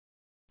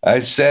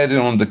I said it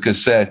on the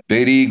cassette,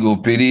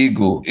 perigo,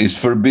 perigo is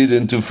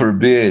forbidden to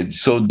forbid.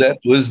 So that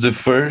was the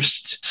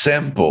first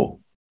sample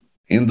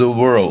in the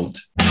world.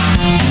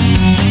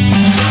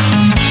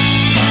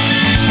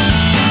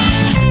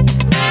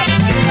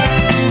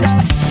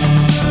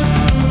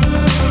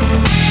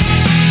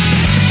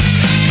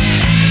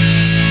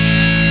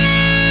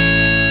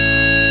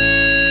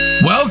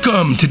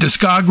 Welcome to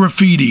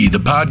Discograffiti, the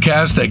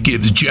podcast that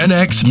gives Gen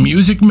X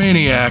music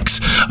maniacs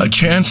a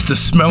chance to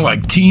smell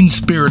like teen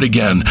spirit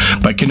again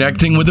by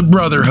connecting with a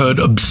brotherhood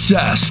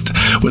obsessed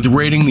with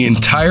rating the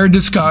entire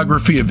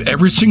discography of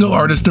every single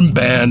artist and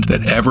band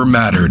that ever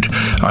mattered.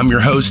 I'm your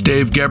host,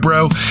 Dave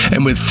Gebro,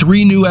 and with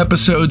 3 new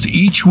episodes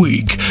each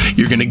week,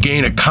 you're going to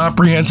gain a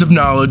comprehensive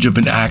knowledge of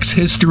an act's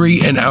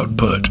history and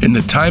output in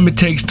the time it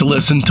takes to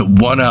listen to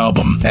one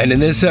album. And in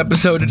this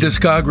episode of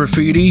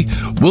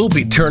Discograffiti, we'll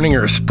be turning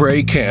our spray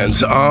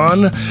cans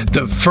on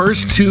the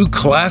first 2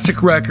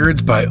 classic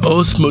records by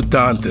Os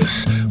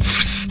Mutantes,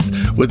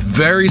 with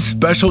very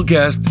special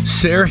guest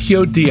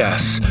Sergio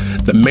Diaz,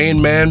 the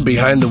main man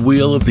behind the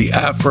wheel of the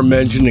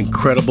aforementioned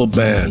incredible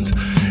band.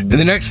 In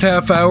the next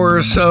half hour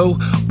or so,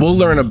 we'll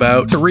learn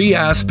about 3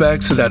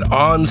 aspects of that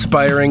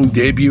awe-inspiring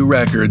debut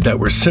record that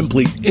were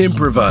simply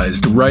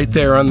improvised right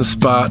there on the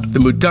spot. The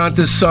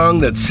Mutantes song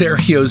that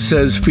Sergio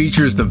says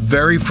features the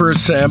very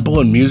first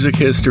sample in music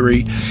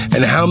history,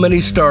 and how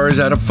many stars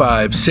out of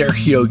 5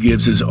 Sergio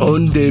gives his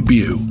own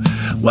debut.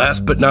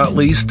 Last but not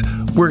least,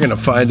 we're going to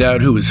find out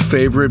who his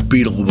favorite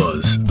Beatle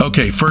was.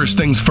 Okay, first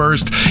things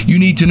first, you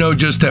need to know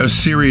just how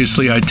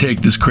seriously I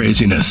take this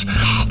craziness.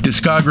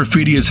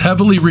 Discograffiti is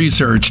heavily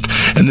researched,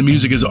 and the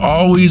music is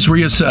always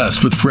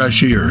reassessed with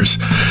fresh ears.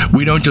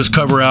 We don't just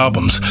cover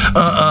albums.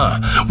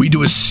 We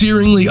do a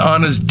searingly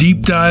honest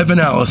deep dive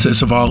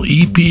analysis of all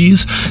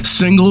EPs,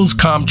 singles,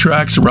 comp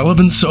tracks,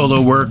 relevant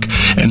solo work,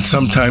 and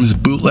sometimes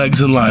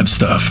bootlegs and live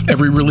stuff.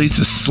 Every release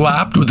is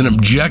slapped with an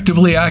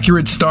objectively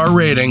accurate star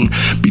rating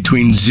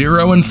between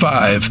 0 and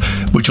 5,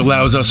 which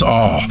allows us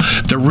all,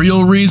 the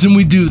real reason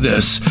we do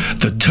this,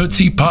 the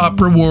Tootsie Pop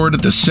reward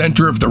at the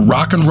center of the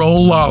rock and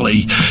roll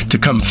lolly, to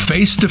come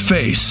face to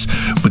face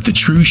with the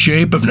true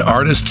shape of an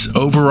artist's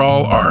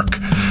overall arc.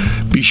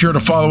 Be sure to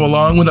follow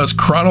along with us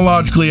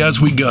chronologically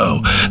as we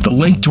go. The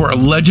link to our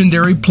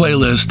legendary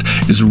playlist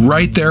is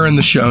right there in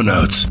the show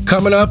notes.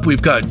 Coming up,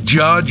 we've got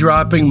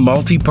jaw-dropping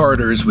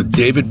multi-parters with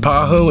David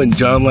Pajo and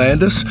John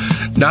Landis,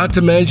 not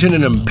to mention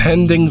an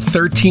impending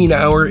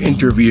 13-hour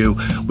interview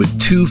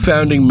with 2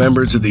 founding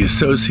members of the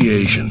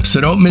association. So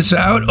don't miss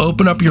out.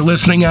 Open up your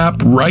listening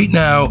app right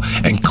now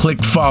and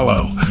click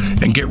follow.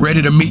 And get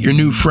ready to meet your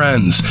new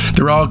friends.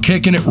 They're all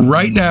kicking it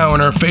right now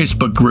in our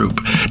Facebook group,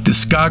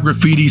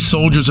 Discograffiti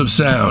Soldiers of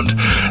Sound.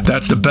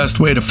 That's the best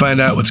way to find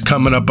out what's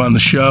coming up on the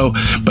show,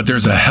 but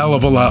there's a hell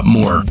of a lot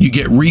more. You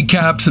get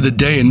recaps of the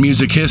day in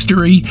music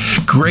history,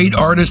 great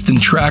artist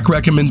and track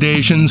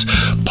recommendations,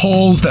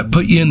 polls that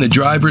put you in the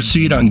driver's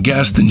seat on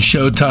guest and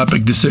show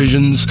topic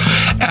decisions,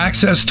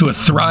 access to a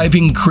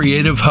thriving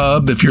creative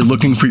hub if you're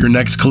looking for your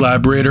next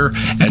collaborator,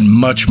 and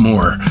much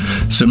more.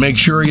 So make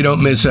sure you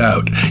don't miss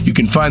out. You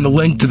can find the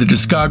link to the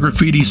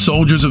Discograffiti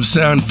Soldiers of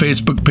Sound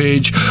Facebook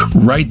page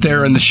right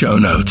there in the show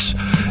notes.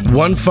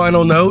 One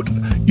final note,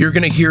 you're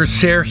going to hear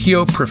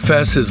Sergio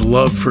profess his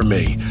love for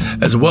me,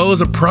 as well as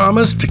a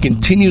promise to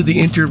continue the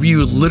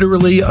interview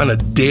literally on a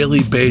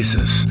daily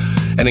basis.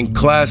 And in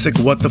classic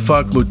What the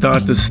Fuck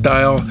Mutantes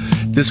style,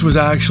 this was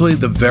actually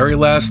the very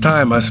last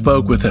time I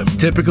spoke with him.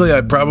 Typically,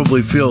 I'd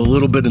probably feel a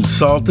little bit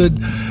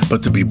insulted,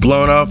 but to be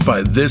blown off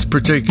by this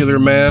particular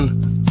man,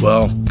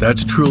 well,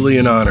 that's truly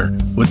an honor.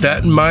 With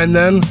that in mind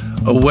then,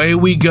 away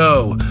we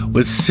go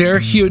with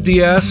Sergio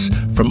Diaz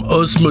from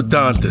Os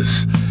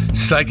Mutantes,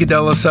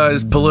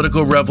 psychedelicized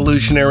political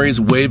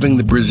revolutionaries waving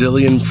the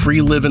Brazilian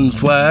free-living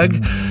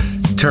flag,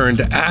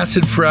 turned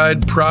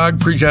acid-fried Prague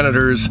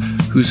progenitors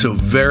who so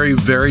very,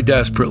 very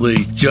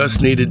desperately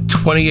just needed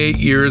 28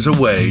 years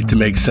away to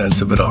make sense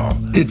of it all.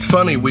 It's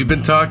funny, we've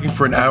been talking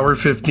for an hour,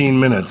 15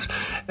 minutes,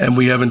 and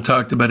we haven't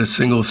talked about a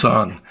single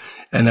song.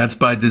 And that's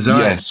by design.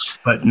 Yes.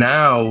 But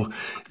now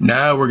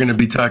we're going to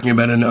be talking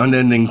about an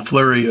unending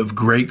flurry of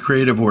great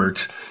creative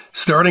works,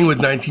 starting with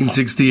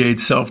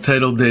 1968's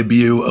self-titled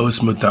debut, Os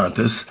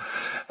Mutantes.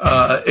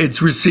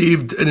 It's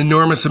received an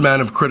enormous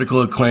amount of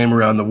critical acclaim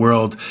around the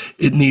world.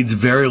 It needs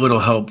very little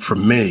help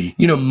from me.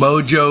 You know,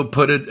 Mojo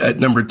put it at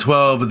number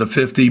 12 of the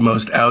 50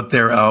 most out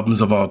there albums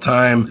of all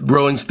time.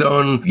 Rolling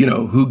Stone, you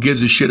know, who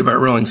gives a shit about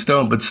Rolling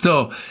Stone? But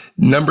still,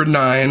 number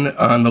 9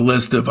 on the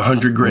list of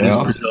 100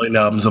 greatest Brazilian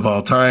albums of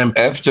all time.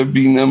 After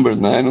being number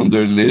 9 on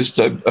their list,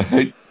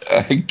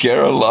 I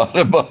care a lot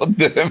about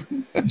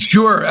them.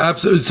 Sure,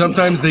 absolutely.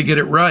 Sometimes they get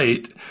it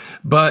right.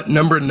 But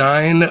number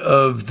 9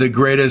 of the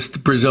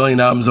greatest Brazilian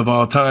albums of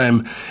all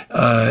time,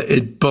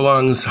 it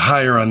belongs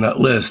higher on that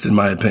list, in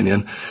my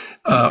opinion.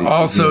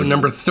 Also,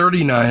 number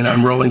 39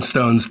 on Rolling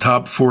Stone's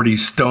top 40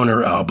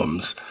 stoner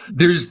albums.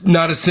 There's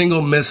not a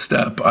single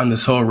misstep on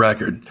this whole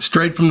record.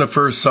 Straight from the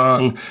first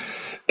song,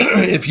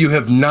 If you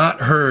have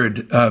not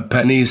heard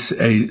Panis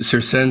e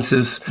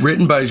Circenses,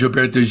 written by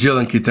Gilberto Gil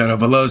and Caetano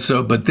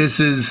Veloso, but this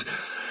is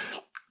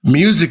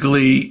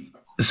musically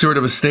sort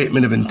of a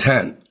statement of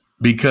intent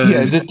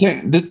because...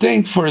 the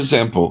thing, for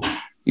example,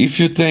 if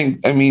you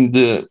think, I mean,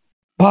 the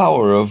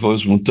power of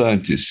Os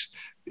Mutantes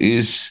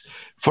is,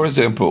 for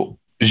example,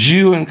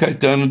 Gil and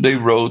Caetano, they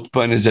wrote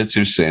Panis et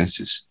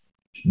Circenses.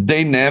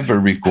 They never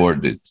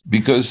recorded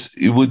because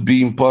it would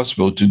be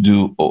impossible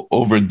to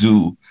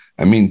overdo.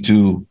 I mean,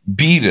 to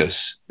beat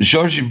us.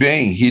 Jorge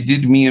Ben, he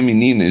did Minha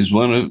Menina, is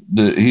one of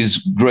his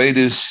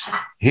greatest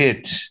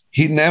hits.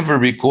 He never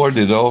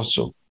recorded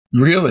also.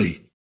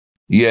 Really?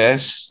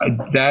 Yes.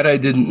 That I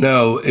didn't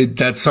know.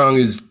 That song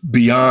is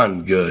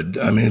beyond good.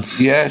 I mean, it's...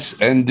 Yes,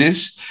 and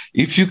this,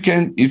 if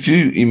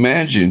you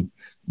imagine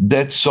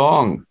that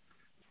song,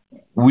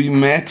 we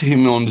met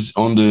him on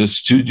the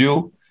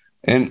studio,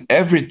 and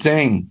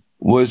everything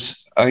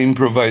was an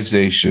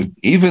improvisation.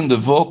 Even the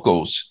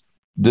vocals,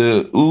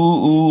 the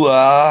ooh,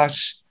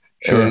 ahs,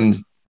 sure,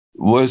 and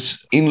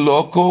was in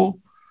local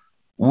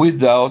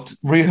without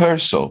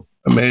rehearsal.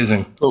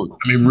 Amazing. So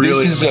I mean,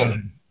 really this is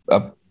amazing.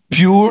 A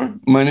pure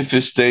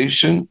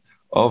manifestation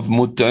of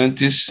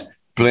Mutantes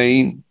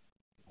playing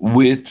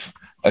with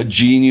a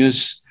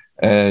genius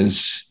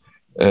as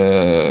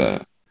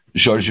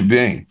Jorge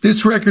Ben.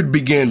 This record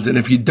begins, and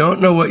if you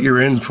don't know what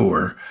you're in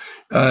for,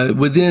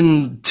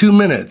 within 2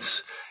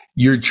 minutes,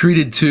 you're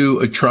treated to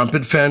a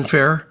trumpet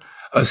fanfare,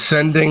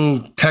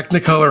 ascending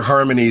technicolor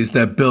harmonies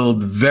that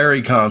build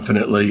very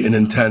confidently in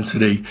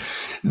intensity,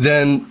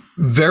 then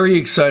very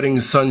exciting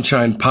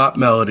sunshine pop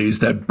melodies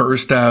that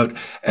burst out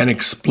and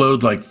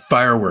explode like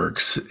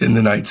fireworks in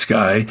the night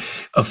sky,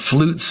 a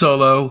flute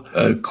solo,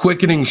 a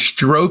quickening,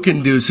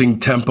 stroke-inducing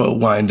tempo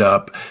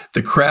wind-up,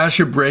 the crash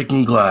of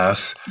breaking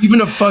glass,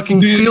 even a fucking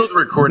field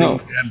recording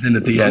jammed in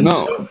at the end. No,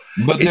 so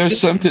but there's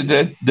something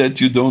that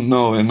you don't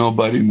know and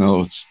nobody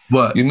knows.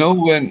 What? You know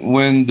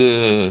when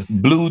the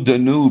Blue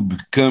Danube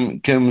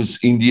comes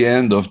in the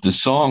end of the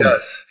song?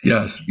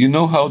 Yes. You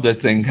know how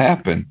that thing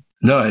happened?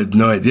 No, I had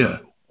no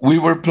idea. We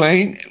were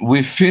playing,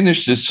 we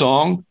finished the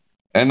song,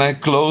 and I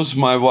closed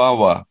my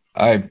wah-wah.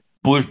 I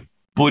put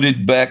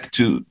it back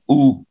to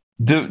ooh.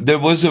 There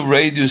was a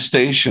radio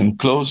station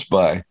close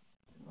by,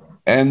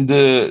 and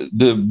the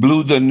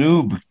Blue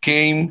Danube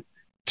came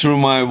through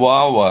my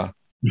wah-wah,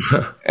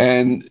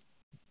 and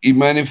it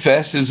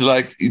manifests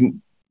like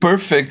in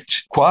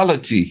perfect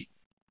quality.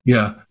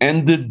 Yeah.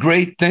 And the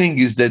great thing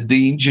is that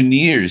the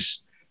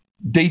engineers,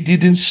 they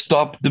didn't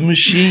stop the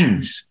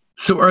machines.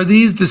 So are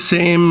these the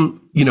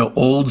same,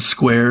 old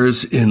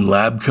squares in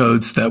lab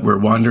coats that were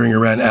wandering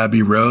around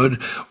Abbey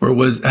Road, or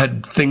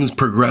had things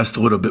progressed a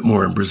little bit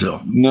more in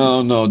Brazil?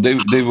 No,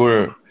 they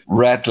were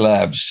rat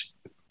labs.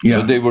 Yeah,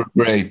 but they were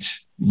great.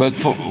 But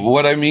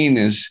what I mean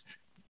is,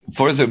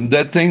 for example,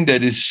 that thing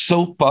that is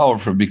so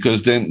powerful,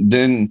 because then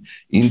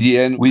in the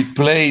end we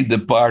play the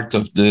part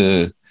of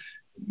the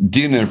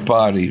dinner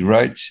party,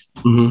 right?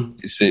 Mm-hmm.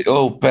 You say,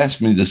 "Oh,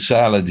 pass me the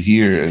salad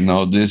here," and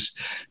all this.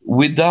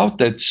 Without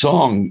that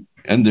song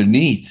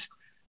underneath,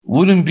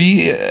 wouldn't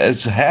be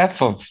as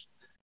half of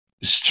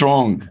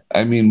strong.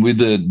 I mean, with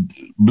the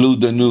Blue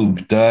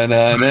Danube, da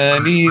da da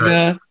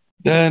da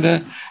da da,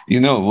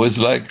 it was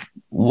like,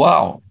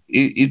 wow,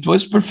 it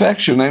was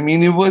perfection. I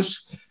mean, it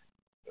was.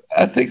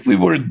 I think we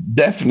were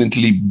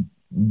definitely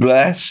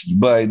blessed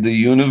by the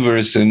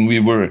universe, and we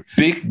were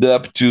picked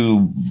up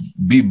to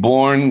be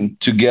born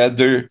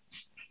together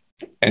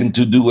and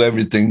to do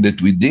everything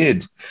that we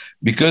did,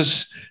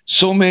 because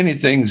so many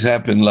things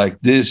happen like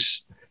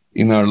this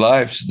in our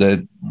lives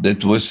that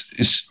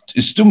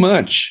is too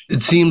much.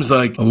 It seems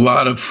like a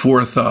lot of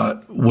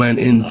forethought went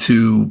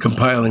into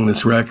compiling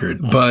this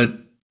record, but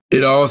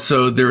it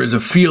also, there is a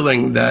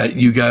feeling that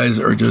you guys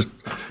are just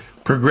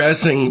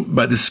progressing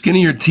by the skin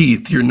of your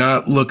teeth. You're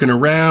not looking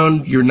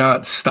around. You're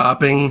not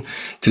stopping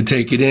to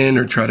take it in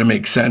or try to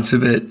make sense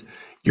of it.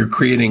 You're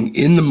creating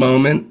in the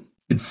moment.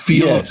 It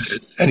feels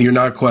it, and you're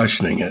not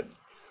questioning it.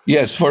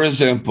 Yes, for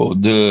example,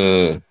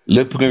 the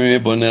Le Premier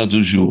Bonheur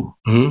du Jour.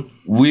 Mm-hmm.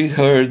 We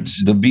heard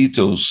the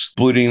Beatles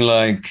putting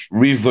like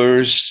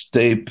reverse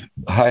tape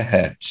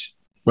hi-hat.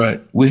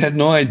 Right. We had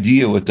no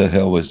idea what the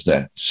hell was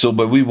that. So,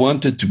 but we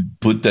wanted to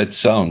put that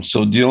sound.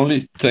 So the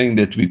only thing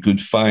that we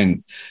could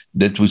find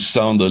that would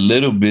sound a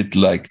little bit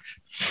like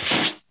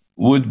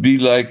would be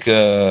like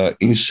a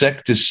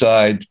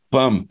insecticide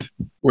pump.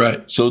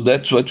 Right. So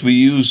that's what we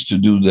used to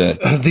do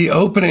that. The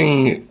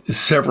opening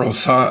several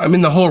songs, I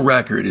mean, the whole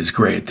record is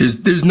great.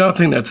 There's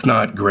nothing that's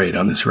not great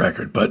on this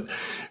record, but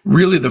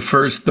really the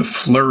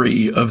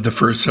flurry of the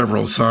first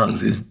several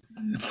songs is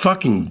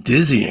fucking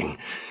dizzying.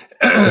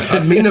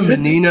 Minha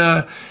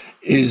Menina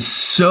is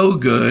so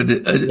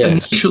good. Yes.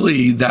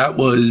 Initially, that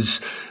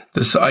was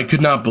I could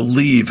not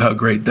believe how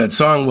great that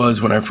song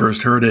was when I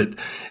first heard it.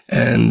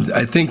 And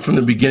I think from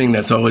the beginning,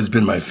 that's always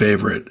been my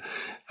favorite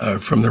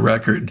from the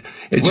record.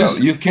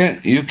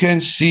 You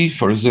can see,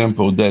 for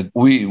example, that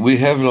we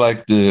have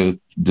like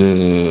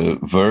the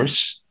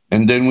verse,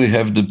 and then we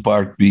have the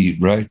part B,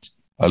 right?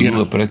 A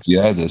lua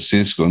prateada se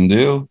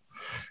escondeu.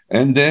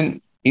 And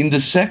then in the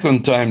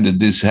second time that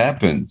this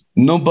happened,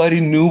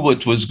 nobody knew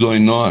what was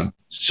going on.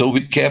 So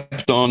we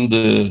kept on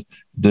the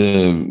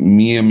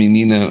Minha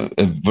Menina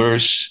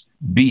verse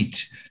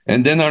beat.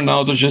 And then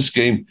Arnaldo just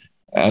came,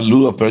 a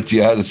lua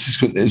prateada.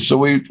 So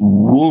we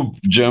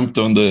jumped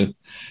on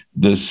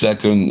the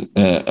second,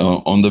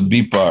 on the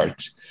B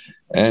part.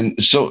 And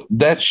so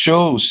that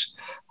shows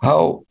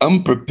how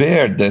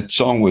unprepared that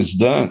song was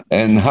done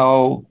and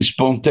how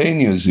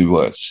spontaneous it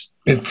was.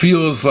 It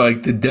feels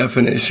like the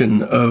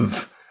definition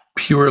of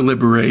pure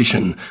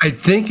liberation. I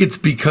think it's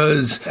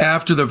because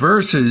after the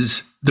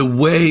verses, the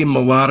way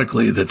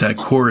melodically that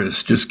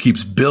chorus just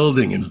keeps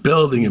building and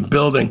building and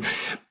building.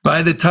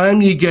 By the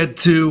time you get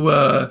to,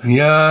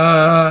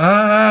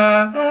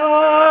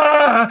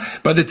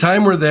 by the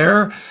time we're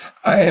there,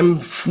 I am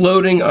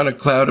floating on a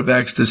cloud of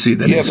ecstasy.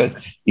 But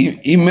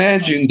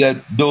imagine that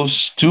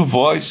those two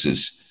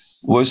voices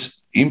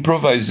was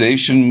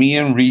improvisation, me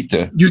and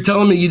Rita. You're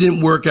telling me you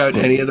didn't work out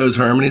any of those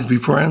harmonies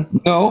beforehand?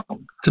 No.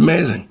 It's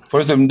amazing.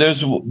 For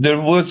example,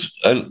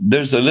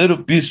 there's a little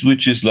piece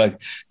which is like,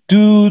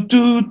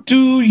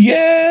 do,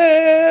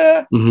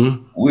 yeah,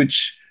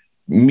 which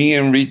me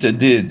and Rita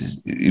did.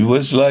 It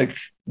was like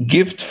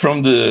gift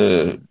from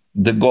the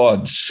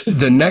gods.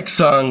 The next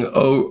song,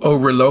 O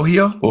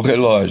Relógio? O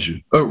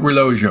Relógio. O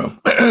Relógio.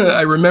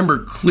 I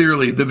remember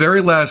clearly the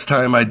very last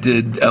time I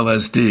did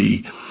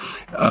LSD,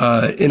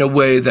 in a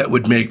way that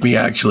would make me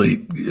actually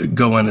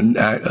go on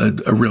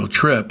a real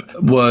trip,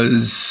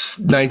 was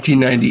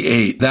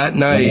 1998. That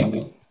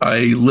night, I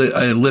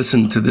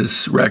listened to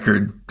this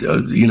record,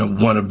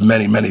 one of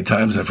many, many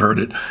times I've heard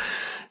it.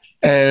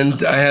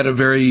 And I had a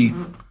very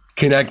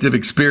connective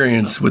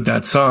experience with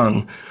that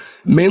song,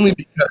 mainly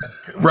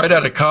because right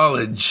out of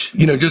college,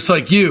 just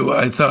like you,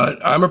 I thought,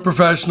 I'm a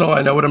professional.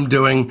 I know what I'm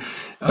doing.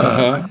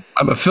 I'm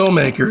a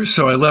filmmaker.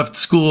 So I left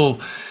school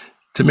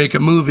to make a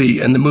movie,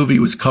 and the movie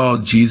was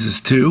called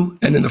Jesus 2.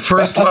 And in the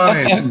first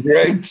line...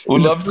 Great.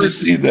 We'd love to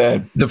see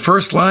that. The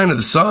first line of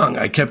the song,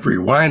 I kept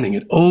rewinding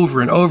it over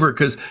and over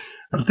because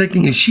I'm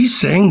thinking, is she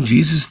saying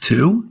Jesus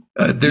 2?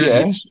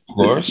 Yes, of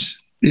course.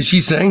 Is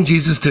she saying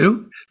Jesus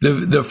 2?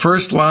 The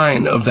first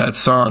line of that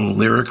song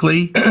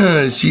lyrically,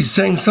 she's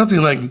saying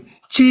something like,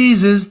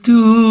 Jesus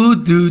 2,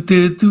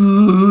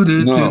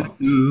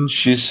 No,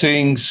 she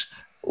sings,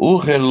 O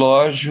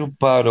relógio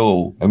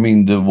parou. I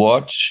mean, the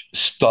watch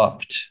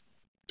stopped.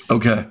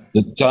 Okay.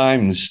 The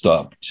time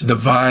stopped. The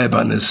vibe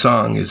on this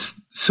song is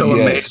so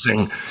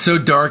amazing, so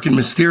dark and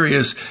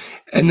mysterious.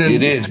 And then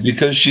it is,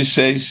 because she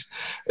says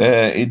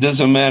it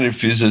doesn't matter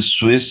if it's a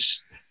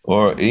Swiss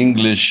or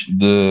English,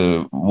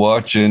 the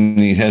watch, and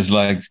he has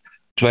like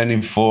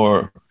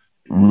 24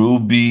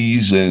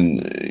 rubies.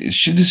 And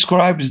she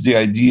describes the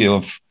idea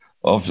of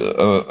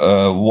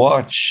a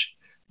watch,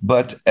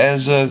 but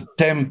as a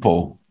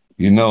tempo,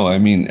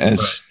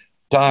 as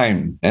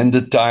time, and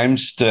the time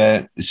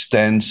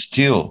stands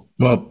still.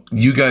 Well,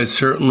 you guys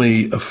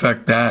certainly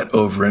affect that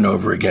over and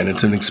over again.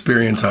 It's an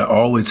experience I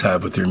always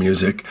have with your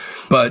music.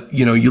 But,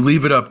 you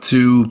leave it up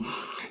to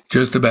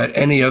just about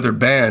any other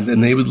band,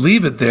 and they would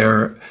leave it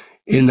there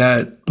in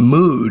that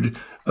mood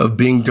of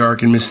being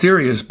dark and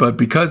mysterious. But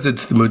because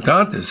it's the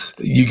Mutantes,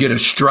 you get a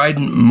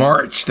strident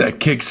march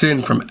that kicks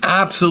in from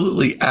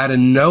absolutely out of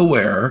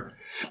nowhere,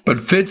 but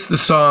fits the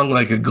song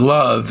like a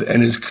glove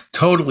and is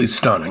totally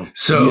stunning.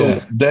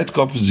 So that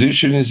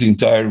composition is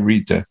entire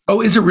Rita.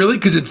 Oh, is it really?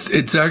 Because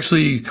it's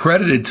actually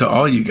credited to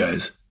all you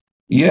guys.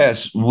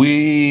 Yes,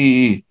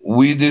 we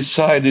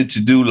decided to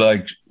do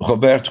like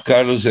Roberto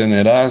Carlos and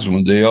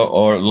Erasmo. They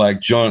are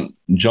like John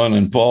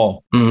and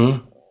Paul.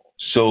 Mm-hmm.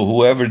 So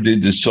whoever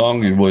did the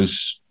song, it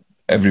was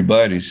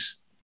everybody's.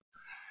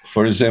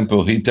 For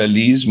example, Rita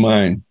Lee is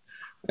mine,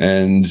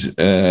 and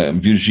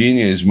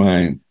Virginia is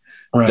mine.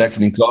 Right.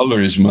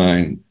 Technicolor is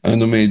mine.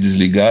 Ando Meio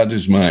Desligado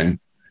is mine.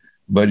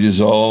 But it's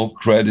all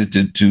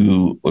credited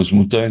to Os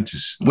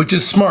Mutantes. Which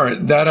is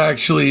smart. That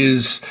actually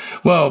is,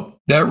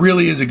 that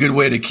really is a good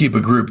way to keep a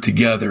group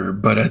together.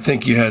 But I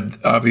think you had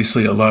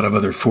obviously a lot of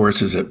other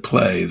forces at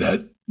play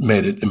that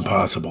made it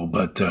impossible.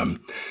 But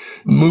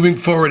moving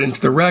forward into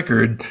the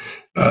record,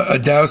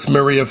 Adeus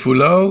Maria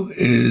Fulô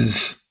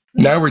is,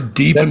 now we're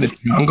deep in the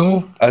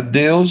jungle.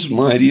 Adeus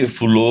Maria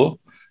Fulô.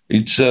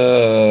 It's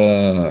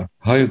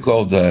how you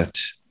call that?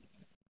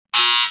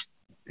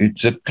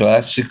 It's a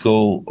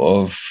classical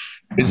of.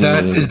 Is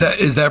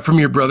that from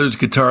your brother's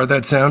guitar?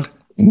 That sound?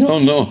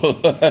 No,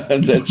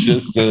 that's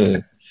just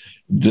the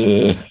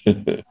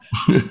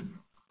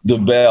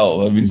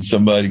bell. I mean,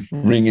 somebody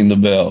ringing the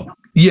bell.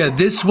 Yeah,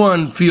 this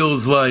one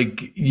feels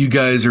like you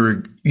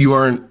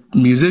aren't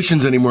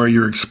musicians anymore.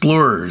 You're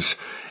explorers,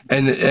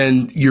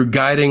 and you're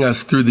guiding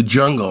us through the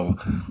jungle.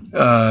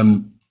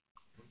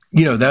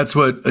 That's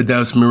what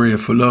Adeus Maria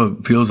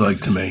Fulô feels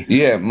like to me.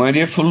 Yeah,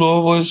 Maria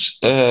Fulô was,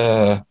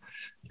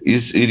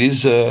 it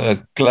is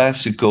a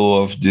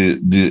classical of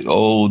the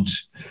old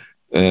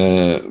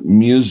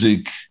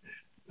music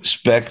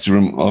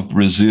spectrum of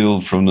Brazil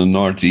from the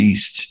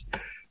Northeast.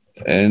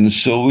 And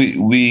so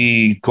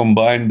we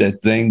combined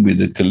that thing with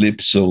the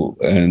calypso.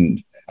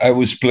 And I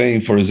was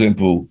playing, for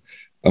example,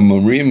 a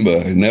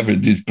marimba. I never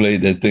did play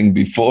that thing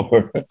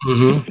before.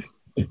 Mm-hmm.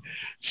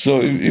 So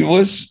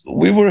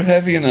we were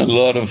having a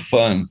lot of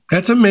fun.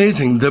 That's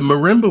amazing. The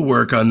marimba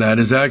work on that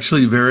is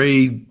actually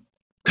very,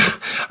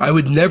 I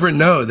would never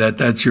know that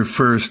that's your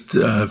first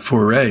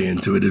foray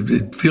into it.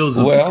 It feels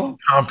Well,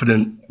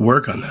 confident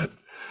work on that.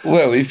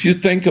 well, if you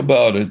think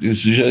about it,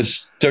 it's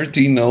just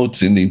 13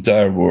 notes in the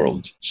entire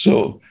world.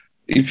 So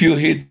if you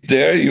hit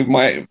there, you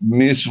might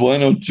miss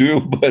one or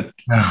two, but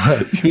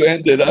you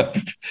ended up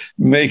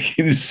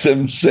making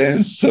some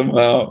sense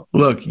somehow.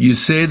 Look, you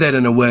say that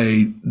in a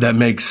way that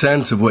makes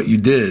sense of what you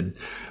did,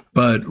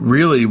 but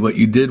really what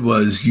you did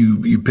was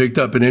you picked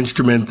up an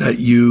instrument that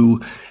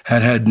you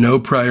had no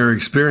prior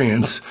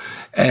experience,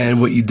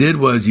 and what you did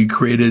was you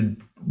created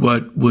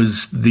what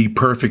was the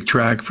perfect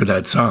track for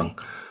that song.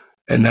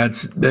 And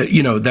that's that,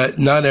 that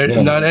not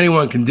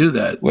anyone can do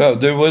that. Well,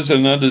 there was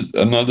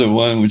another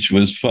one which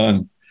was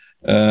fun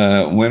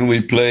when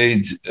we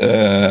played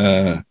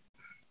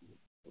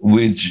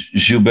with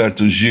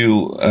Gilberto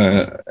Gil.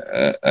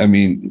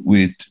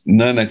 With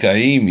Nana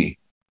Caymmi,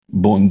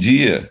 Bom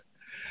Dia.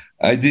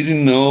 I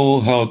didn't know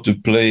how to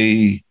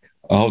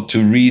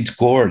read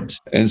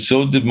chords, and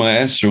so the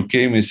maestro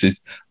came and said,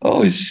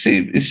 "Oh, it's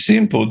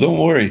simple. Don't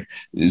worry.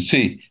 You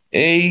see,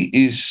 A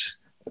is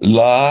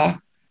La.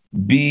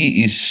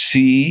 B is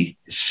C,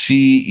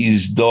 C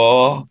is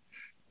Do,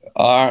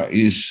 R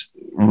is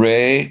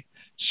Re."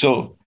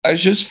 So I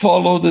just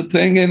followed the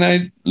thing and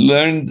I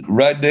learned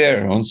right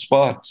there on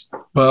spot.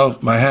 Well,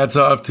 my hat's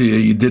off to you.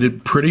 You did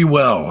it pretty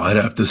well, I'd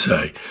have to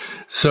say.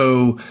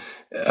 So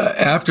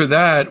after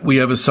that, we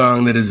have a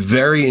song that is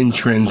very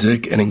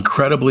intrinsic and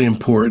incredibly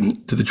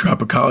important to the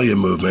Tropicalia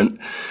movement.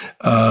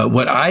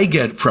 What I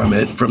get from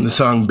it, from the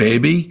song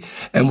Baby,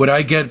 and what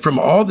I get from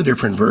all the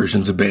different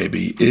versions of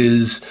Baby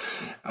is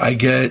I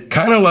get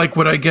kind of like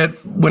what I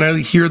get when I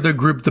hear the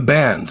group The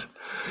Band.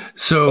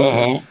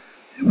 So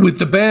with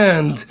The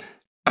Band,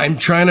 I'm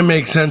trying to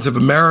make sense of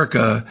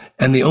America,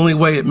 and the only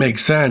way it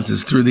makes sense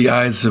is through the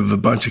eyes of a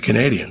bunch of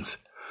Canadians.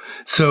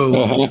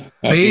 So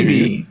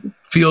Baby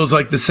feels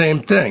like the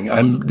same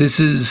thing. This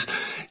is,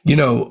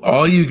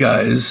 all you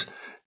guys,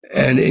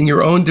 and in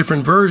your own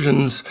different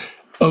versions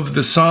of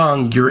the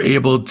song, you're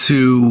able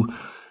to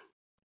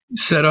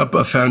set up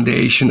a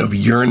foundation of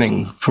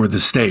yearning for the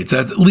States.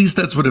 At least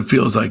that's what it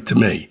feels like to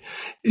me.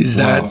 Is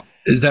that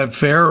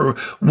fair? Or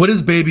what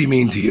does Baby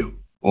mean to you?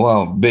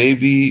 Well,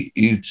 Baby,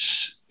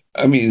 it's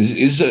a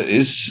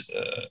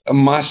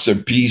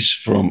masterpiece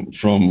from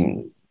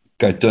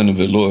Caetano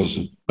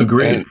Veloso.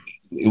 Agreed. And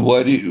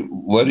what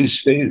he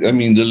says,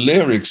 the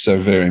lyrics are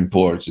very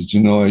important.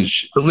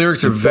 The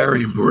lyrics are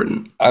very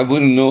important. I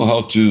wouldn't know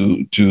how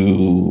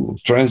to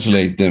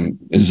translate them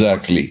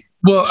exactly.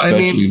 Well,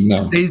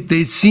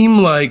 they seem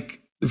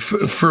like,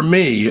 for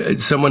me,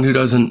 someone who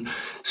doesn't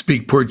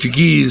speak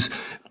Portuguese,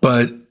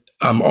 but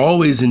I'm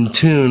always in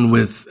tune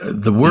with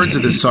the words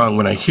of this song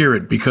when I hear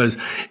it, because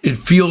it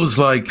feels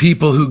like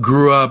people who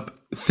grew up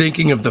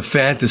thinking of the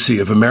fantasy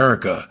of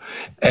America.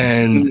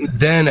 And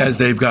then as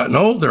they've gotten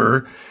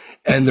older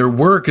and their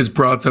work has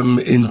brought them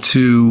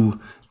into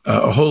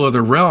a whole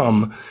other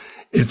realm,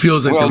 it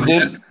feels like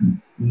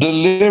the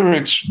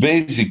lyrics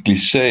basically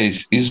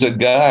says is a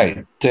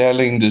guy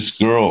telling this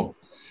girl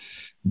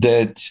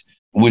that,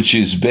 which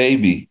is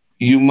Baby,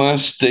 you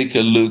must take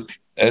a look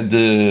at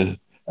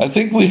I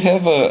think we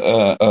have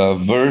a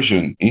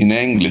version in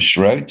English,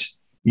 right?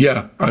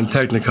 Yeah, on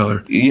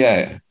Technicolor.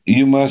 Yeah,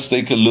 you must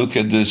take a look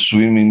at the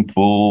swimming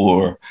pool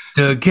or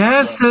the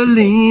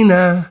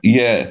gasolina.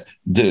 Yeah,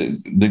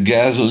 the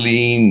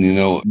gasoline.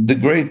 The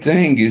great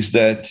thing is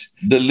that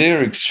the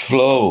lyrics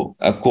flow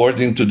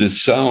according to the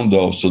sound,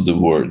 also the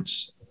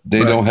words.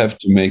 They don't have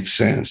to make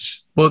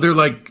sense. Well,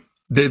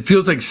 it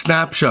feels like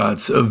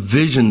snapshots of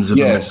visions of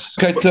Yes,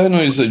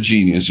 Caetano is a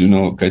genius.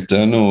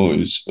 Caetano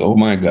is, oh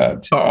my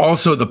God.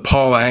 Also, the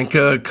Paul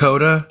Anka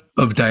coda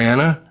of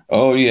Diana.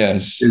 Oh,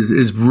 yes.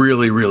 Is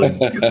really, really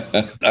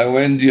beautiful. I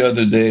went the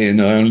other day,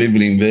 I'm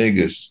living in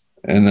Vegas,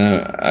 and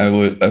I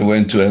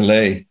went to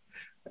LA,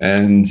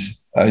 and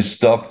I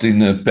stopped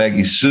in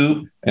Peggy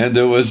Sue, and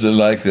there was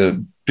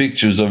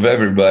pictures of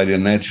everybody,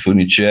 Annette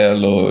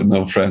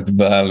Funicello, Frank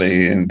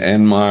Valli,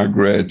 and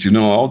Margaret,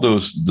 all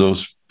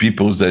those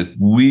people that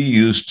we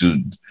used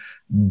to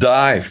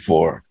die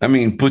for.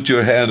 Put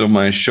your hand on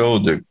my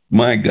shoulder.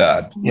 My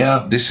God.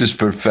 Yeah. This is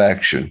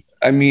perfection.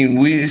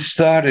 We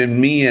started,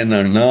 me and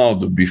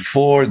Arnaldo,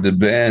 before the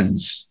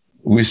bands,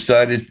 we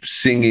started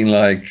singing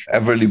like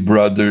Everly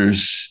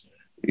Brothers,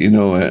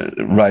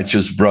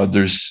 Righteous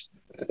Brothers.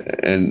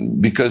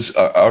 And because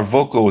our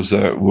vocals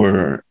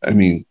were,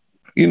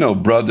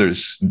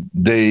 brothers,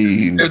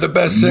 they're the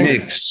best singers.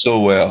 Mix so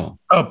well.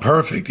 Oh,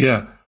 perfect.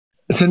 Yeah.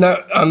 So now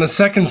on the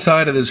second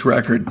side of this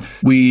record,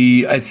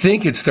 I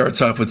think it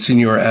starts off with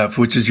Senor F,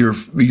 which is your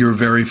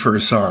very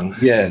first song.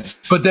 Yes.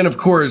 But then, of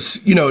course,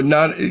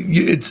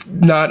 it's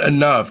not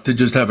enough to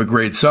just have a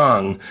great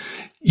song.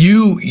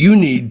 You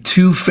need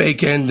two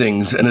fake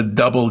endings and a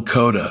double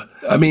coda.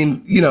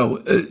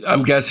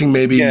 I'm guessing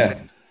maybe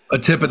a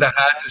tip of the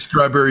hat to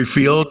Strawberry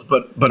Fields,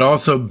 but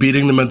also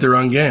beating them at their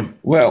own game.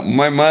 Well,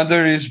 my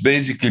mother is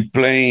basically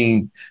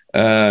playing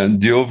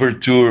the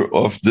overture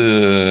of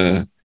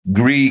the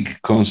Grieg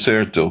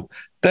concerto.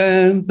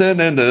 And there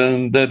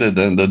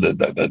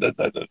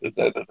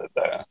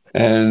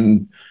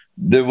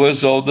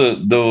was all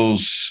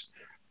those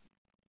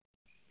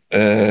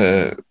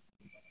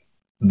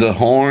the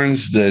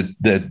horns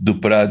that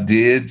Duprat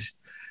did.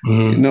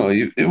 You know,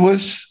 it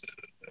was,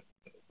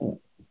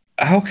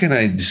 how can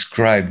I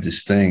describe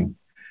this thing?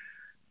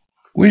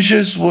 We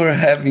just were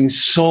having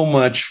so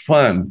much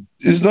fun.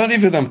 It's not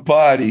even a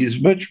party,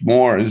 it's much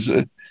more.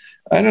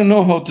 I don't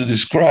know how to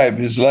describe.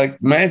 It's like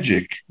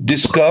magic,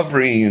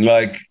 discovering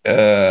like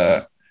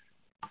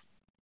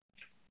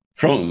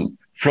from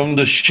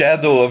the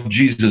shadow of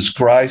Jesus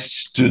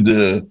Christ to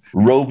the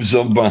robes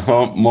of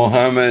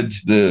Muhammad,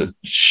 the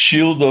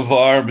shield of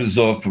arms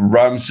of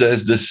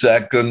Ramses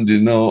II, you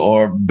know,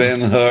 or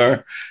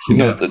Ben-Hur, you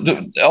know,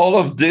 all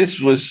of this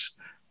was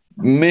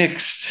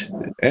mixed,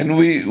 and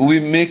we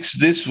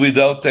mixed this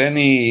without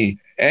any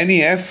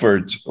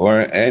effort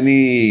or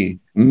any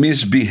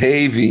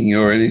misbehaving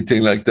or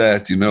anything like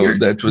that. You know,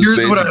 that was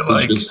here's what I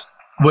like.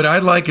 What I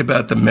like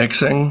about the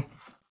mixing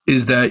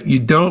is that you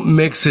don't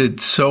mix it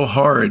so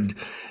hard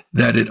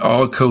that it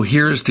all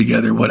coheres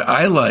together. What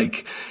I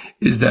like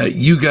is that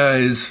you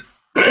guys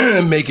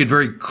make it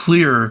very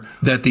clear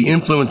that the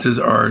influences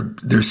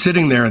they're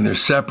sitting there and they're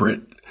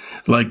separate.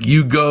 Like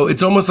you go,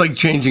 it's almost like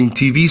changing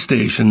TV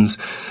stations.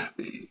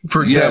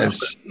 For example,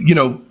 you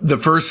know, the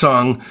first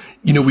song,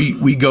 you know,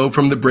 we go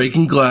from the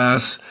Breaking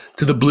Glass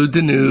to the Blue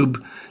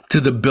Danube to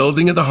the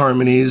building of the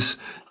harmonies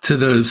to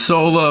the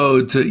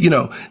solo to, you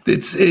know,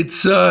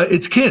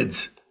 it's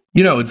kids.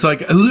 You know, it's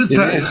like, who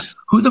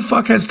the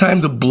fuck has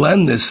time to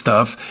blend this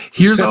stuff?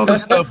 Here's all the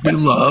stuff we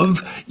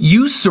love.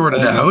 You sort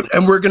it out,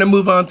 and we're going to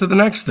move on to the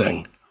next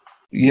thing.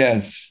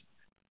 Yes.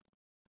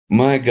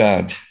 My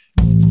God.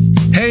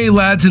 Hey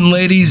lads and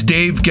ladies,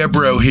 Dave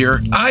Gebrow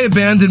here. I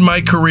abandoned my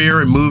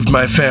career and moved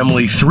my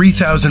family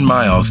 3,000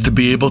 miles to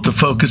be able to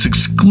focus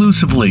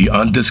exclusively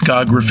on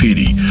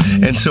Discograffiti.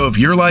 And so if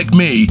you're like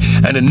me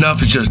and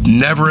enough is just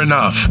never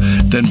enough,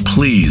 then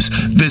please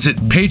visit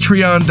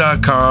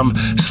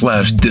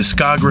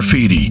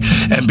patreon.com/Discograffiti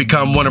and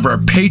become one of our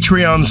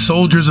Patreon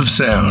soldiers of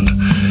sound.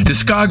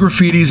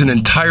 Discograffiti is an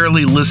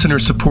entirely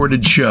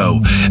listener-supported show,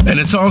 and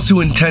it's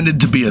also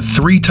intended to be a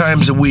 3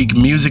 times a week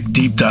music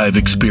deep dive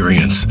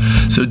experience.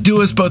 So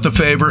do us both a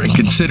favor and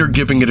consider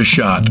giving it a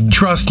shot.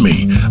 Trust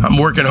me, I'm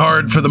working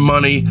hard for the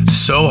money,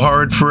 so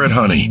hard for it,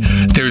 honey.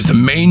 There's the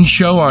main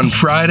show on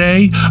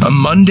Friday, a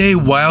Monday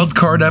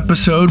wildcard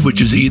episode,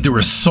 which is either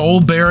a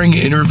soul-bearing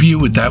interview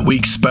with that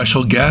week's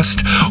special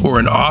guest or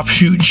an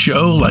offshoot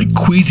show like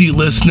Queasy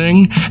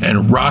Listening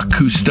and Rock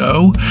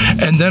Cousteau.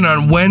 And then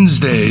on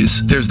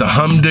Wednesdays, there's the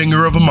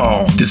humdinger of them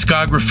all,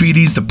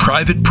 Discograffiti's The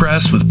Private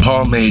Press with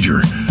Paul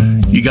Major.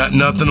 You got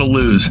nothing to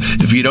lose.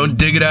 If you don't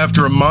dig it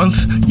after a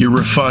month, you're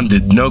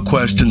refunded, no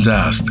questions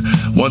asked.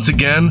 Once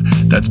again,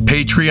 that's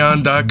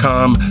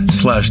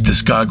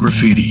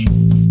patreon.com/Discograffiti.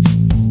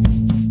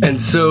 And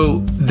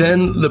so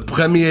then Le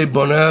Premier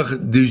Bonheur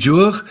du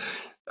Jour,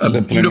 a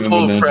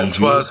beautiful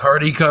Françoise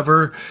Hardy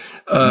cover,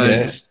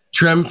 yes.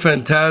 Trem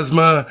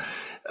Fantasma.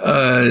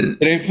 Trem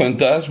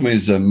Fantasma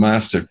is a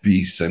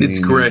masterpiece. It's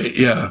great,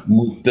 yeah.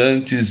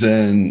 Mutantes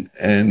and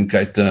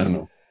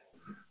Caetano.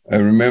 I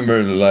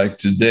remember like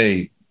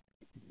today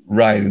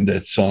writing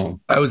that song.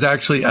 I was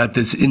actually at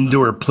this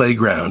indoor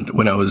playground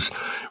when I was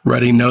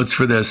writing notes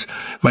for this.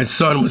 My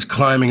son was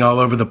climbing all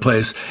over the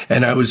place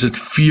and I was just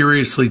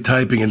furiously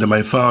typing into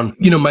my phone.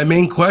 You know, my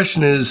main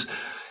question is,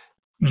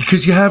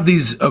 because you have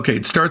these, okay,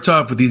 it starts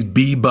off with these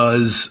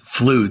bee-buzz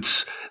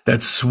flutes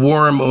that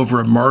swarm over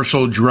a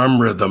martial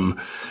drum rhythm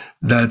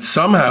that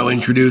somehow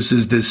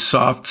introduces this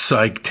soft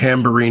psych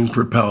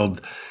tambourine-propelled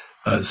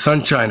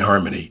sunshine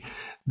harmony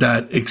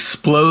that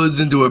explodes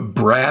into a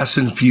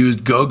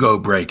brass-infused go-go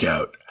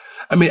breakout.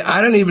 I mean,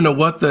 I don't even know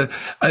what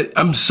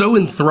I'm so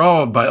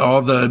enthralled by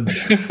all the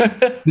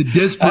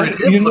disparate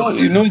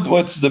influences. You know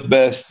what's the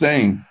best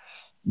thing?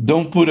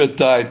 Don't put a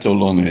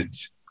title on it.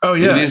 Oh,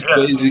 yeah. It is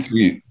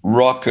basically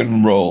rock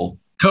and roll.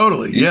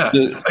 Totally, yeah.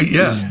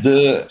 It's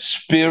the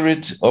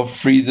spirit of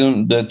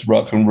freedom that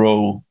rock and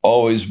roll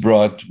always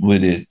brought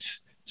with it.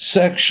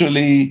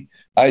 Sexually,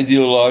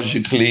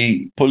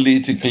 ideologically,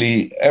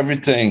 politically,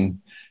 everything.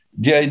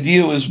 The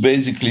idea was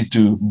basically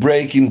to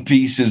break in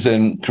pieces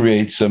and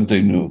create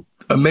something new.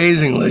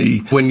 Amazingly,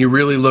 when you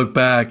really look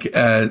back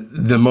at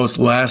the most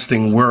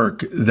lasting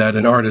work that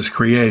an artist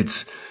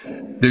creates,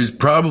 there's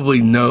probably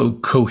no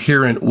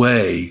coherent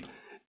way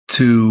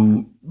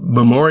to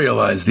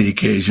memorialize the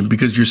occasion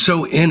because you're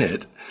so in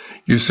it.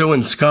 You're so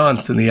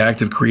ensconced in the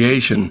act of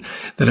creation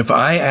that if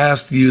I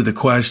asked you the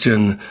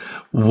question,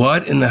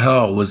 what in the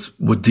hell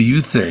what do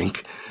you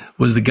think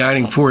was the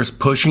guiding force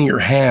pushing your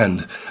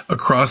hand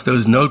across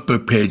those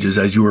notebook pages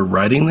as you were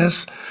writing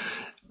this?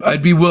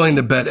 I'd be willing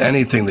to bet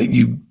anything that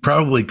you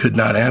probably could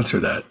not answer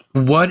that.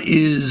 What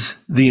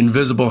is the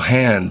invisible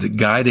hand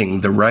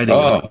guiding the writing?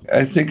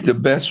 I think the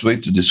best way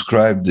to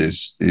describe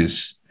this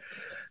is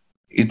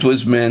it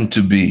was meant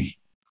to be.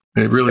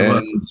 It really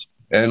was.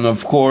 And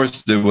of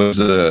course, there was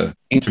a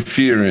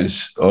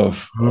interference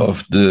of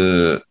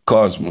the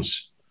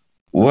cosmos.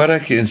 What I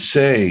can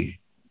say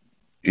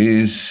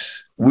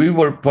is we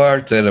were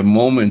part at a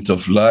moment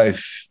of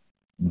life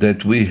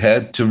that we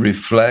had to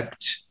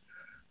reflect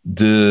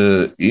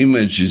the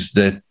images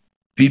that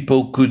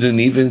people couldn't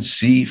even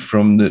see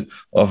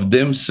of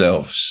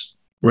themselves.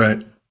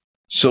 Right.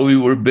 So we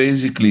were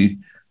basically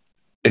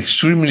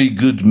extremely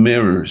good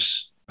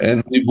mirrors,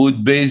 and we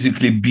would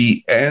basically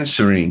be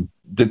answering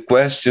the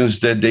questions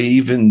that they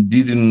even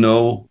didn't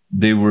know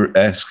they were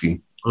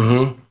asking.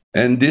 Mm-hmm.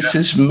 And this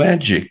is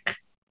magic.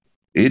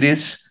 It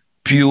is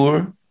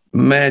pure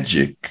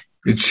magic.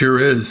 It sure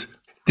is.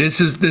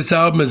 This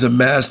album is a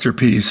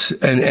masterpiece,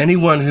 and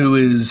anyone who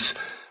is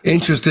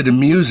interested in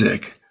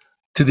music,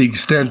 to the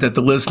extent that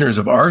the listeners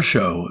of our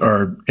show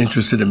are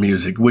interested in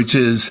music, which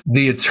is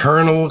the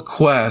eternal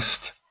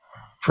quest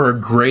for a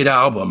great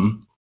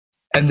album,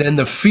 and then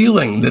the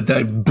feeling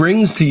that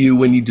brings to you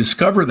when you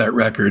discover that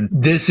record.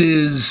 This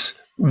is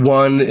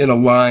one in a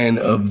line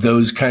of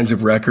those kinds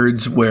of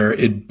records where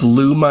it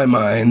blew my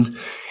mind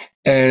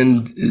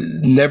and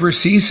never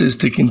ceases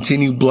to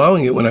continue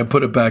blowing it when I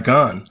put it back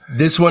on.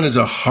 This one is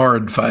a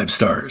hard 5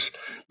 stars.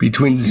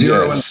 Between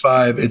 0 and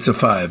 5, it's a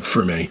 5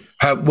 for me.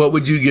 What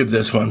would you give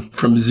this one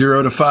from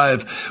 0 to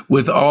 5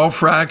 with all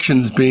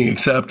fractions being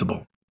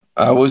acceptable?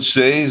 I would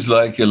say it's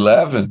like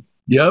 11.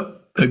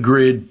 Yep,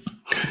 agreed.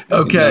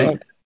 Okay,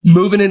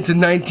 moving into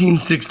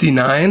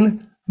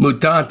 1969,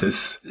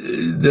 Mutantes.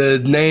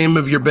 The name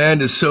of your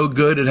band is so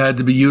good it had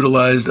to be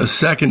utilized a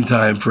second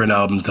time for an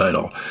album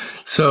title.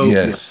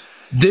 So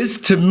this,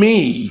 to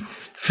me,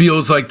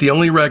 feels like the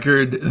only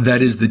record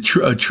that is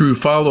a true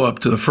follow-up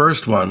to the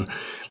first one.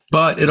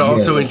 But it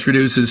also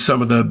introduces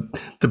some of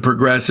the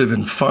progressive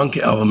and funk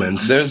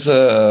elements. There's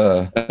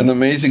an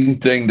amazing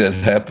thing that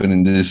happened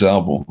in this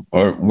album,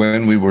 or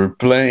when we were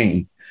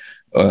playing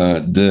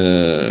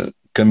the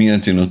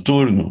Caminhante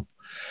Noturno.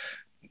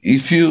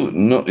 If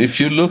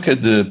you look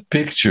at the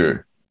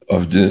picture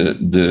of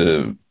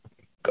the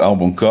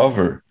album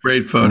cover,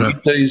 great photo.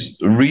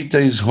 Rita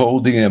is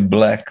holding a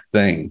black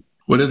thing.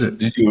 What is it?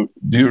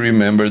 Do you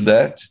remember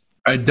that?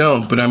 I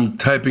don't, but I'm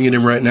typing it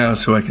in right now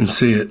so I can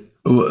see it.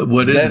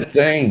 What is that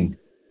thing?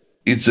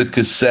 It's a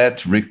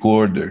cassette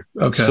recorder.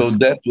 Okay. So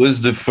that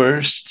was the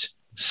first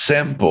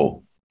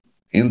sample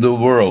in the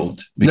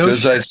world,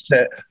 because I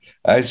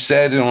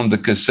said it on the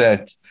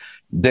cassette.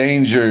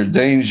 Danger,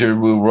 danger,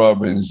 Will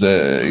Robbins.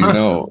 In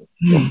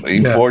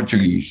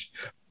Portuguese.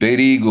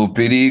 Perigo,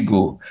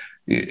 perigo.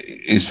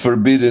 Is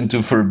forbidden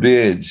to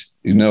forbid.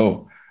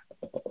 And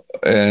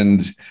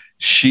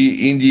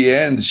in the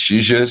end,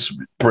 she just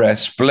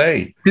pressed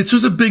play. This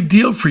was a big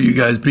deal for you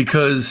guys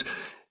because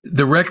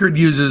the record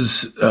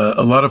uses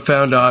a lot of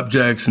found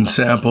objects and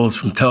samples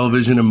from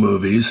television and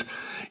movies.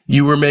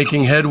 You were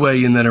making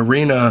headway in that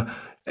arena,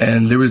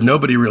 and there was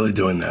nobody really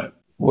doing that.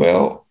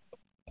 Well,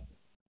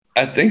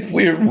 I think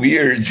we're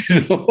weird.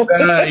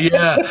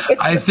 Yeah,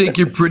 I think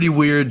you're pretty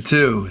weird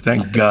too,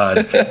 thank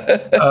God.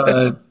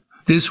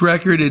 This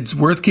record, it's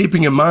worth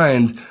keeping in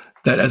mind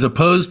that as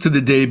opposed to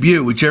the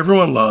debut, which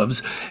everyone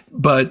loves,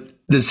 but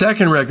the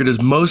second record is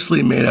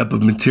mostly made up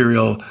of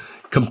material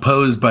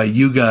composed by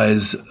you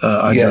guys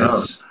on your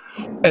own.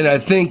 And I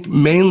think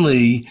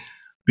mainly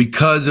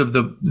because of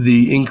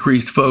the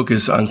increased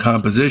focus on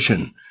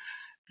composition.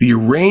 The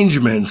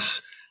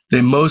arrangements,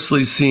 they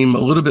mostly seem a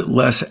little bit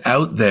less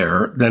out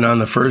there than on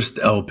the first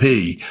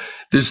LP.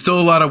 There's still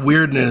a lot of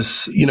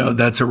weirdness,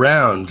 that's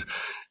around,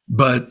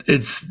 but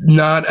it's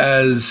not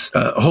as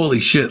holy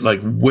shit.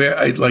 Like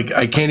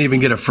I can't even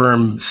get a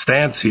firm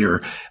stance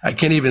here. I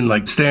can't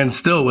even stand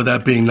still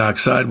without being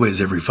knocked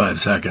sideways every 5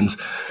 seconds.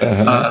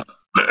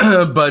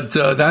 But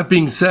that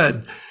being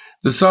said,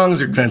 the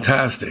songs are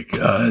fantastic.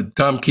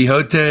 Don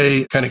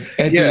Quixote kind of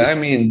enters. Yeah, I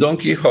mean, Don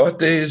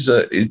Quixote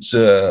it's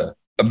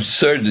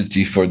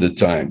absurdity for the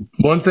time.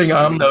 One thing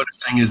I'm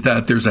noticing is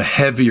that there's a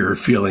heavier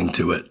feeling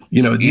to it.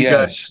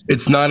 Guys,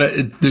 it's not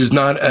there's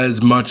not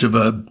as much of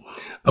a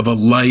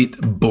light,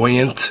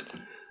 buoyant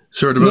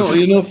sort of.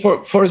 No,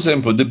 for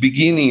example, the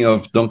beginning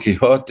of Don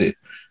Quixote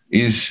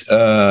is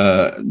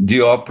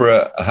the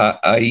opera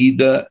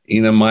Aida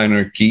in a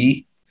minor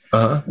key,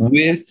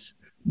 with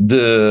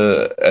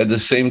at the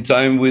same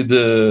time with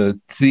the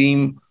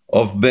theme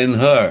of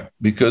Ben-Hur,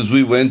 because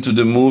we went to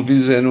the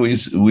movies and we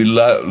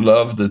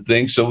loved the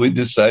thing, so we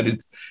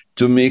decided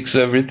to mix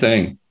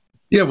everything.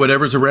 Yeah,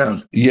 whatever's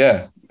around.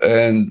 Yeah,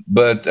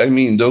 but I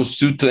mean, those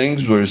two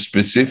things were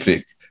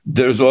specific.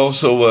 There's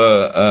also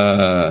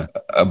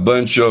a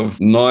bunch of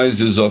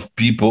noises of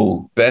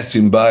people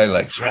passing by,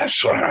 like right.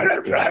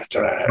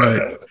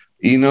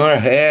 In our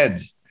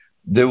head.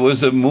 There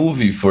was a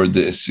movie for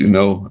this,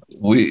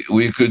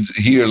 we could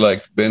hear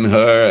like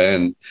Ben-Hur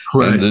and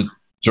the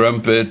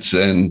trumpets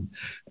and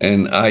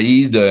and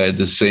Aida at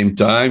the same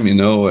time,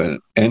 and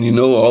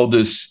all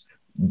this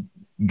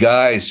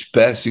guys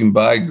passing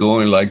by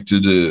going like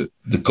to the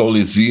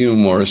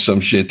Coliseum or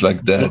some shit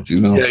like that,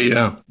 Yeah,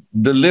 yeah.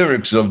 The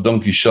lyrics of Don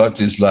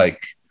Quixote is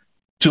like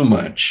too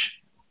much.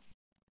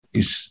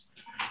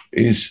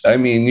 I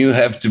mean, you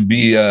have to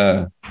be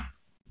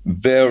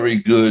very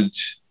good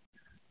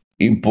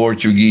in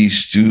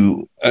Portuguese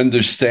to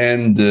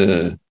understand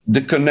the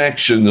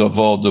connection of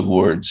all the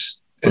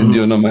words and the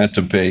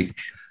onomatopoeic.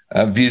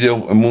 A vida é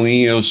um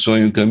moinho, o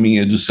sonho, o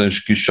caminho do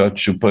Sancho Quixote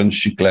chupando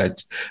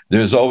chiclete.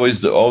 There's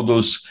always all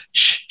those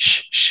shh,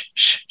 shh, shh,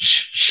 shh,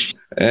 shh, shh.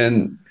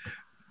 And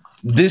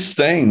this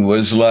thing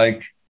was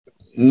like,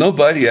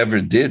 nobody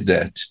ever did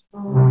that.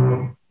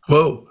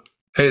 Whoa.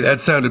 Hey,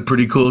 that sounded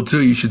pretty cool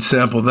too. You should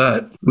sample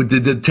that.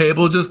 Did the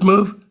table just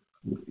move?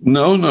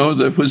 No,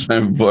 that was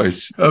my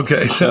voice.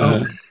 Okay,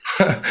 so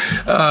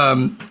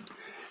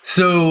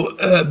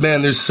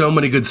man, there's so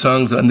many good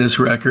songs on this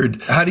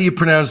record. How do you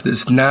pronounce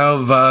this?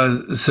 Não vá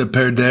se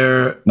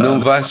perder.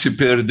 Não vá se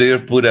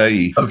perder por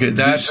aí. Okay,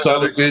 this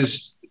song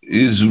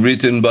is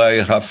written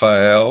by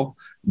Rafael.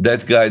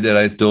 That guy that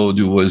I told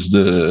you was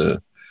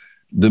the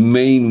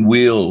main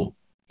wheel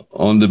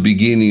on the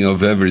beginning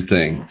of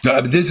everything.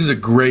 This is a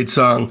great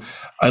song.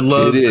 I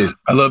love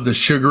the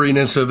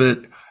sugariness of it,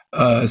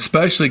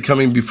 especially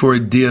coming before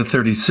Dia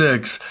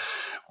 36.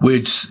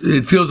 Which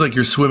it feels like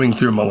you're swimming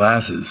through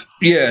molasses.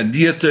 Yeah,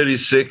 Dia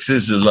 36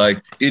 is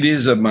it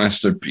is a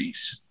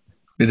masterpiece.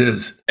 It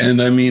is.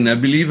 And I mean, I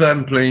believe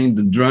I'm playing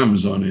the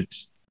drums on it.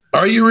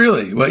 Are you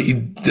really? Well,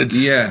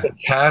 that's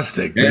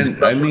fantastic.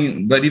 And I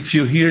mean, but if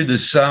you hear the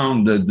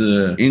sound that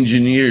the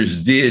engineers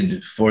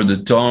did for the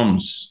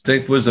toms, I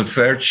think it was a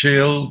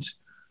Fairchild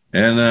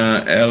and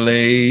a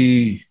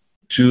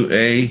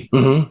LA2A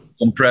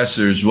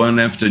compressors, one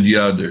after the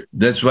other.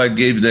 That's why I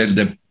gave that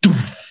the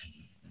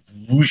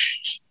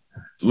whoosh.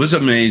 It was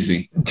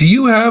amazing. Do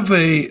you have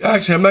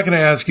actually, I'm not going to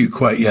ask you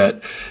quite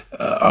yet.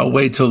 I'll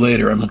wait till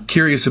later. I'm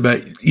curious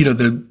about,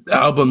 the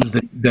albums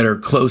that are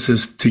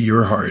closest to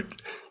your heart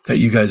that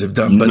you guys have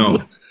done. But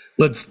no.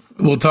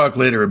 We'll talk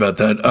later about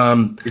that.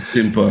 It's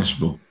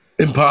impossible.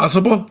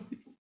 Impossible?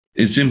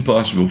 It's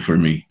impossible for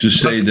me to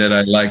say that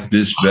I like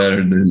this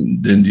better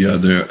than the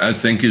other. I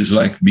think it's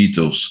like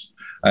Beatles.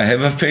 I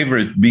have a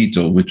favorite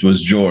Beatle, which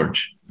was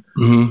George.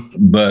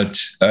 But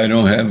I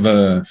don't have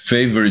a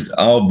favorite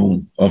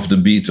album of the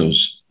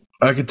Beatles.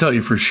 I can tell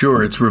you for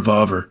sure it's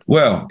Revolver.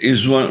 Well,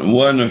 it's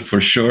one of for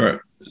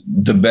sure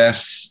the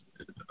best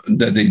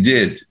that they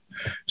did,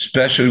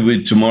 especially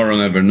with Tomorrow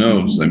Never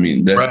Knows. I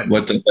mean,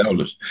 what the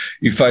hell is?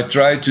 If I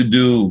try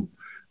to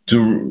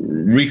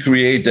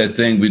recreate that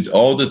thing with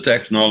all the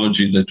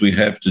technology that we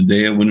have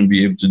today, I wouldn't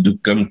be able to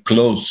come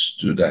close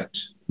to that.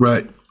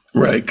 Right.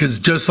 Right, because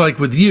just like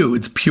with you,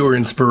 it's pure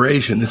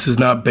inspiration. This is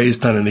not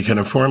based on any kind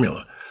of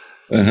formula.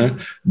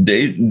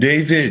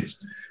 David,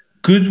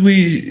 could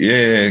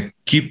we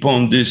keep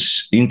on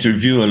this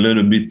interview a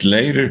little bit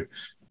later?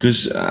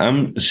 Because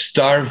I'm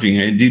starving.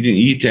 I didn't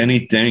eat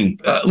anything.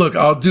 Look,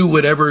 I'll do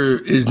whatever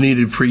is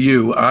needed for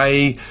you.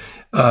 I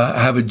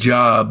have a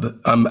job.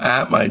 I'm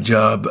at my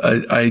job.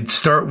 I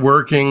start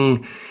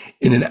working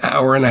in an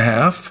hour and a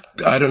half.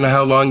 I don't know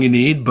how long you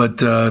need,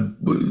 but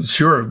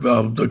sure,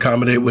 I'll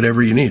accommodate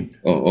whatever you need.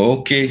 Oh,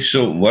 okay,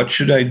 so what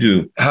should I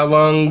do? How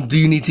long do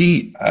you need to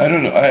eat? I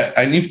don't know.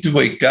 I need to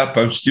wake up.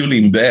 I'm still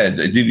in bed.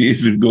 I didn't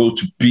even go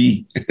to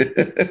pee.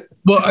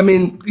 Well, I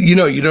mean, you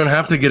don't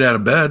have to get out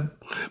of bed,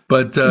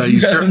 but you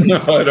certainly...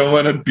 No, I don't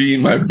want to pee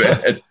in my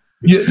bed.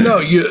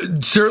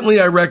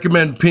 Certainly I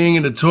recommend peeing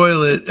in the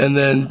toilet and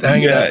then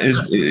hanging out.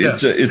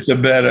 It's a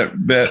better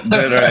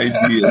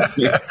idea.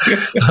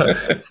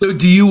 So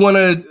do you want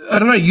to, I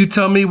don't know, you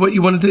tell me what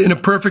you want to do. In a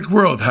perfect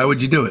world, how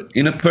would you do it?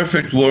 In a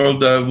perfect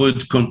world, I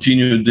would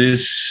continue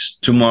this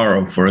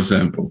tomorrow, for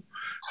example,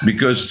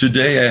 because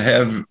today I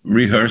have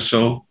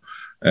rehearsal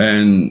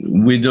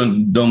and we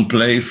don't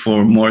play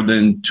for more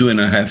than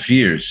 2.5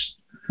 years.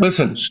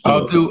 Listen, so,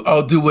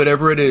 I'll do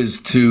whatever it is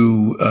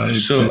to.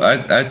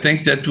 I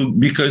think that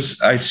because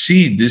I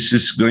see this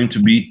is going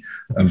to be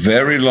a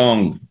very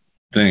long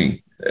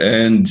thing,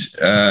 and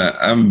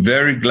I'm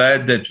very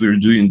glad that we're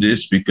doing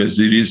this because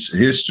it is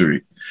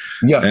history.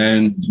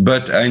 Yeah.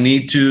 But I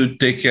need to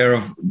take care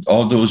of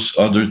all those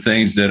other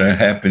things that are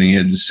happening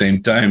at the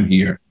same time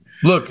here.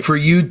 Look, for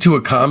you to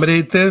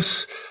accommodate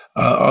this,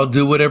 I'll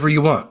do whatever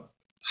you want.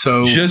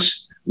 So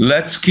just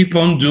let's keep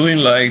on doing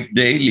like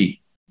daily.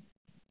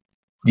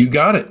 You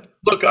got it.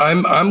 Look,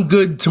 I'm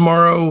good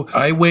tomorrow.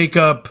 I wake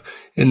up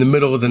in the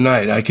middle of the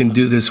night. I can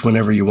do this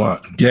whenever you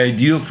want. The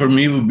ideal for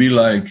me would be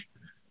like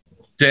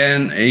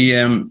 10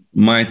 a.m.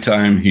 my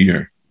time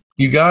here.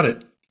 You got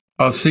it.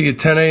 I'll see you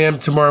 10 a.m.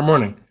 tomorrow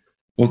morning.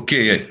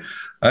 Okay.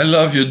 I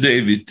love you,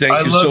 David.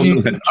 Thank you so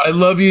much. I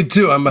love you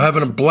too. I'm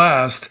having a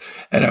blast,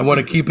 and I want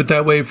to keep it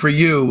that way for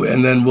you.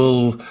 And then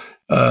we'll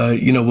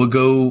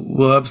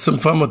have some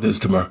fun with this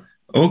tomorrow.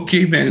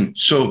 Okay, man.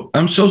 So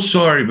I'm so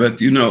sorry, but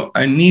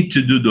I need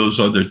to do those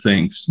other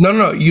things.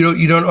 No,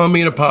 you don't owe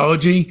me an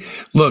apology.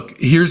 Look,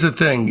 here's the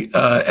thing.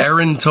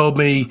 Aaron told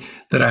me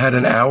that I had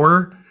an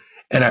hour,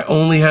 and I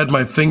only had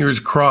my fingers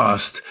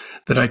crossed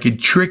that I could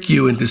trick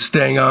you into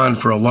staying on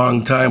for a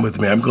long time with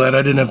me. I'm glad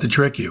I didn't have to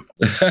trick you.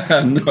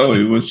 No,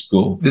 it was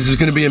cool. This is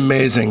going to be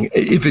amazing.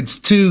 If it's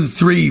 2,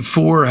 3,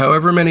 4,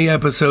 however many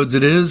episodes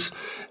it is,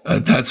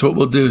 that's what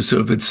we'll do. So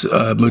if it's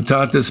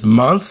Mutantes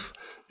month,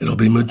 it'll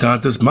be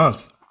Mutantes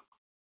month.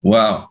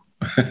 Wow.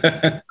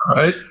 All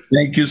right.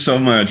 Thank you so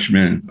much,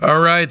 man.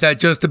 All right.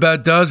 That just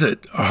about does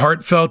it. A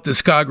heartfelt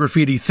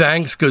Discography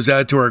thanks goes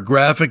out to our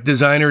graphic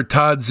designer,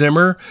 Todd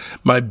Zimmer,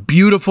 my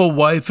beautiful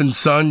wife and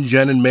son,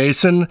 Jen and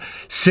Mason,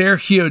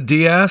 Sergio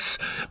Diaz,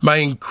 my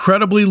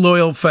incredibly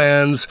loyal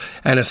fans,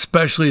 and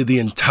especially the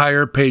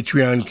entire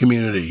Patreon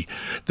community,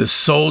 the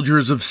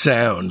soldiers of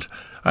sound.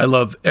 I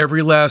love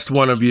every last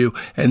one of you,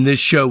 and this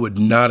show would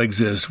not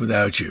exist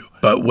without you.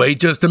 But wait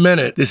just a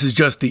minute. This is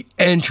just the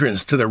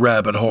entrance to the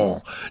rabbit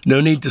hole.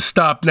 No need to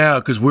stop now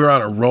because we're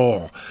on a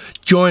roll.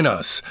 Join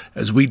us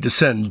as we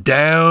descend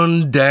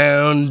down,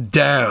 down,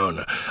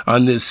 down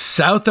on this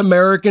South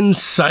American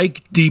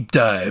psych deep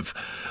dive.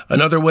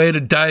 Another way to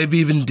dive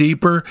even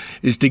deeper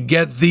is to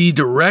get thee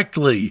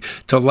directly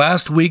to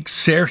last week's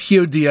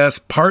Sergio Diaz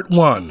Part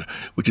 1,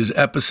 which is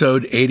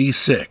episode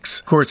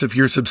 86. Of course, if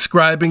you're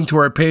subscribing to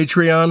our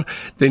Patreon,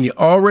 then you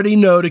already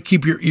know to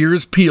keep your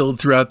ears peeled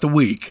throughout the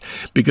week,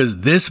 because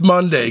this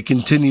Monday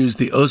continues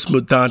the Os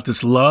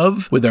Mutantes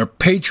love with our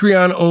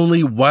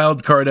Patreon-only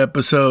wildcard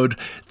episode,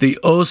 the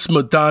Os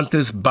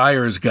Mutantes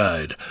Buyer's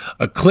Guide,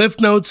 a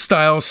Cliff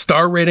Notes-style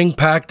star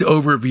rating-packed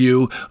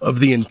overview of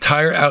the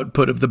entire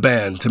output of the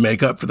band to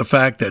make up for the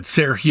fact that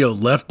Sergio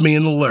left me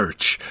in the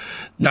lurch.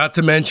 Not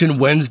to mention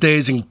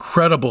Wednesday's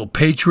incredible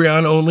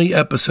Patreon-only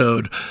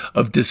episode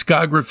of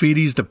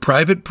Discography's The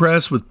Private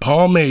Press with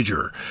Paul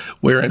Major,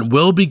 wherein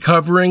we'll be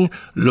covering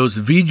Los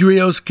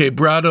Vidrios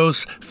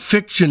Quebrados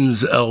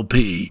Fictions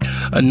LP,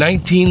 a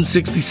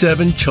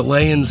 1967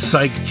 Chilean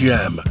psych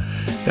gem.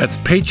 That's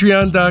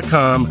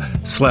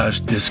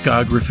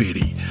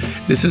patreon.com/discography.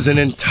 This is an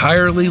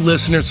entirely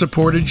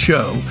listener-supported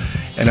show,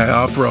 and I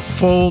offer a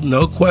full,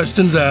 no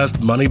questions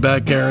asked,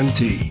 money-back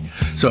guarantee.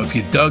 So if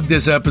you dug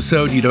this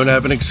episode, you don't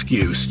have an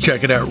excuse.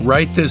 Check it out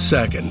right this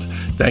second.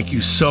 Thank you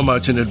so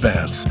much in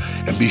advance.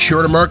 And be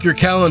sure to mark your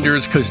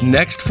calendars, because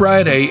next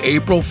Friday,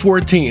 April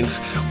 14th,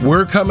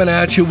 we're coming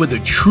at you with a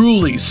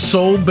truly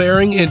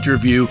soul-bearing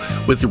interview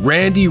with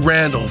Randy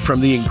Randall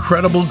from the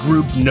incredible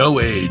group No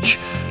Age.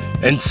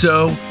 And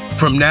so,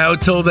 from now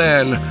till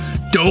then,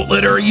 don't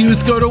let our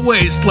youth go to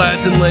waste,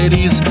 lads and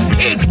ladies.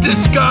 It's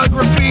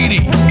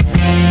Discography.